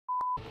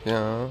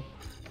Yeah.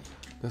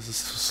 This is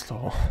too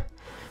slow.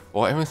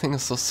 Oh, everything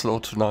is so slow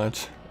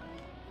tonight.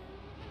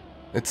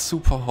 It's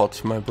super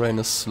hot, my brain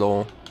is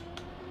slow.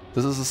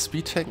 This is a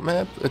speed tag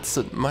map.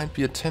 It might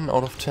be a 10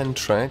 out of 10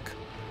 track.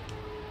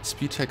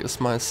 Speed tag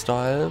is my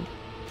style.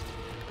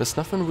 There's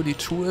nothing really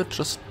to it,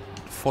 just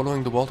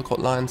following the water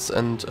cord lines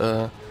and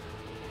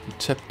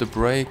tap the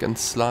brake and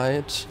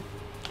slide.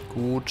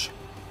 Good.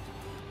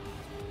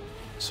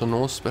 So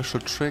no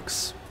special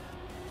tricks.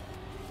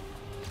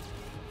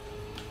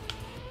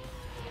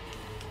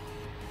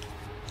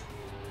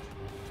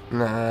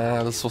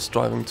 Nah, this was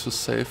driving too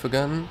safe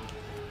again.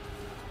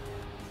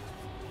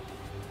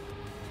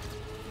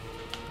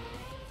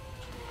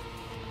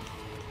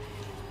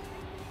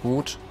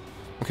 Good.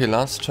 Okay,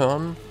 last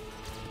turn.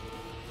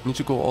 Need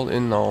to go all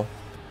in now.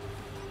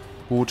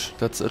 Good,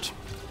 that's it.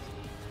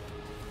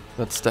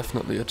 That's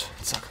definitely it.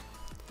 Zack.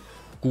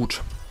 Good.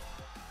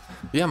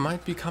 Yeah,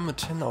 might become a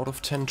 10 out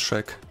of 10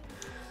 track.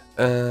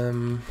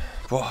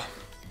 Boah.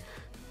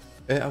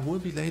 I will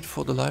be late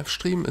for the live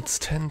stream. It's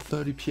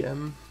 10:30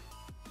 p.m.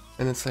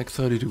 and it's like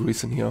 30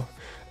 degrees in here.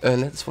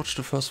 Let's watch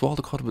the first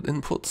water cord with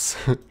inputs.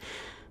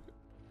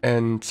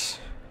 And...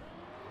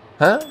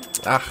 Huh?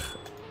 Ach.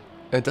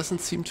 It doesn't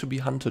seem to be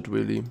hunted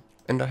really.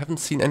 And I haven't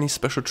seen any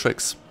special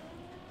tricks.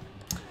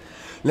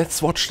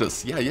 Let's watch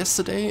this. Yeah,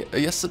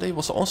 yesterday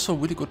was also a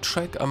really good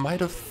track. I might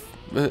have...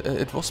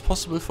 it was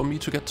possible for me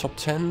to get top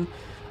 10.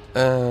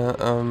 I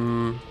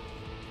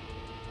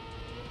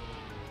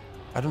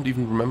don't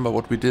even remember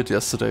what we did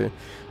yesterday.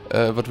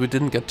 But we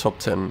didn't get top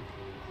 10.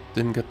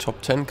 Didn't get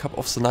top 10. Cup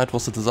of the night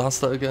was a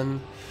disaster again.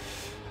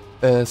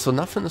 So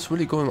nothing is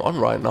really going on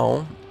right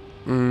now.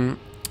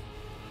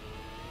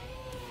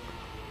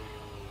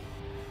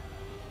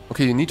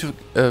 Okay, you need to,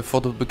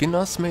 for the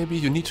beginners maybe,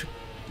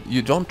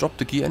 you don't drop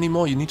the gear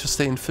anymore, you need to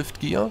stay in 5th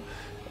gear.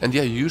 And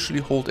yeah, you usually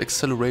hold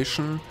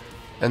acceleration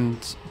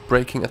and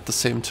braking at the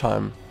same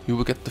time. You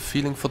will get the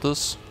feeling for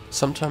this.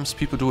 Sometimes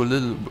people do a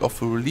little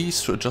of a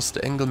release to adjust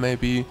the angle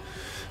maybe.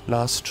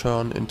 Last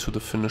turn into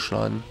the finish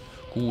line.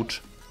 Good,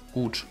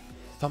 good.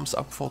 Thumbs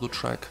up for the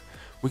track.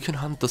 We can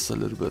hunt this a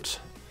little bit.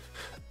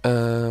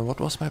 What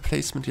was my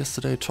placement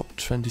yesterday? Top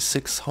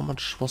 26. How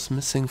much was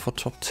missing for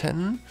top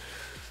 10?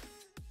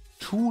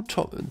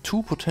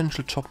 Two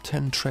potential top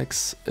 10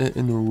 tracks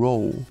in a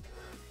row.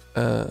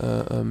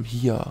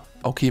 Here.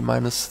 Okay,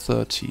 minus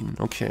 13.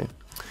 Okay.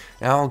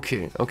 Yeah,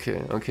 okay.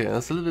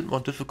 That's a little bit more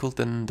difficult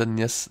than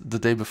the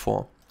day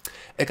before.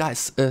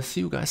 Guys,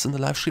 see you guys in the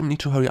live stream. Need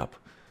to hurry up.